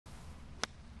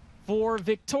For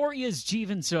Victoria's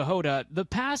Jeevan Sihota, the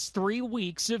past 3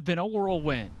 weeks have been a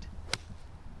whirlwind.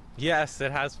 Yes,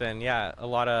 it has been. Yeah, a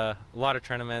lot of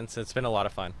tournaments. It's been a lot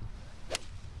of fun.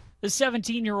 The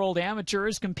 17-year-old amateur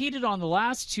has competed on the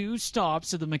last 2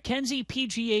 stops of the Mackenzie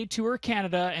PGA Tour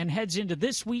Canada and heads into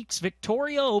this week's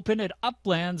Victoria Open at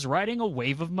Uplands riding a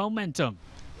wave of momentum.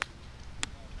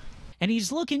 And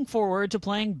he's looking forward to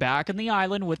playing back on the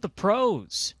island with the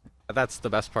pros. That's the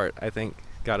best part, I think.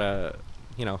 Got a,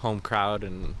 home crowd,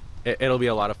 and it'll be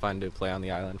a lot of fun to play on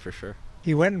the island for sure.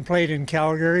 He went and played in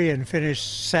Calgary and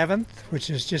finished 7th,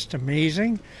 which is just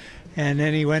amazing. And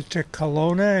then he went to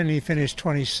Kelowna and he finished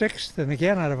 26th. And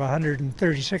again, out of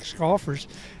 136 golfers,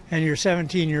 and you're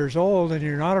 17 years old and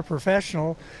you're not a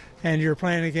professional and you're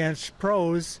playing against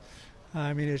pros.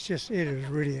 I mean, it is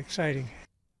really exciting.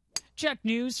 CHEK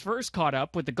News first caught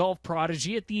up with the golf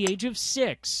prodigy at the age of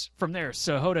 6. From there,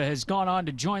 Sihota has gone on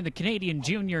to join the Canadian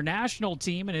junior national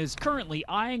team and is currently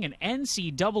eyeing an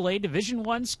NCAA Division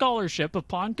I scholarship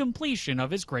upon completion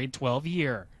of his grade 12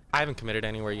 year. I haven't committed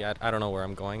anywhere yet. I don't know where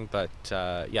I'm going, but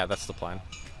yeah, that's the plan.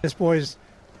 This boy's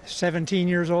 17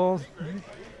 years old.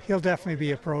 He'll definitely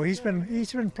be a pro. He's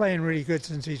been playing really good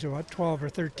since he's 12 or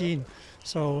 13.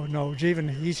 So no, Jeevan,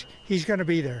 he's going to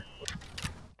be there.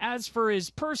 As for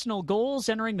his personal goals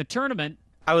entering the tournament,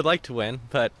 I would like to win,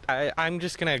 but I'm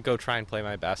just going to go try and play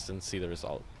my best and see the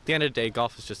result. At the end of the day,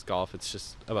 golf is just golf. It's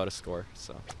just about a score.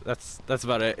 So that's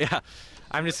about it. Yeah,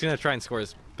 I'm just going to try and score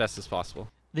as best as possible.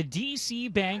 the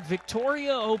DC Bank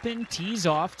Victoria Open tees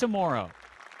off tomorrow.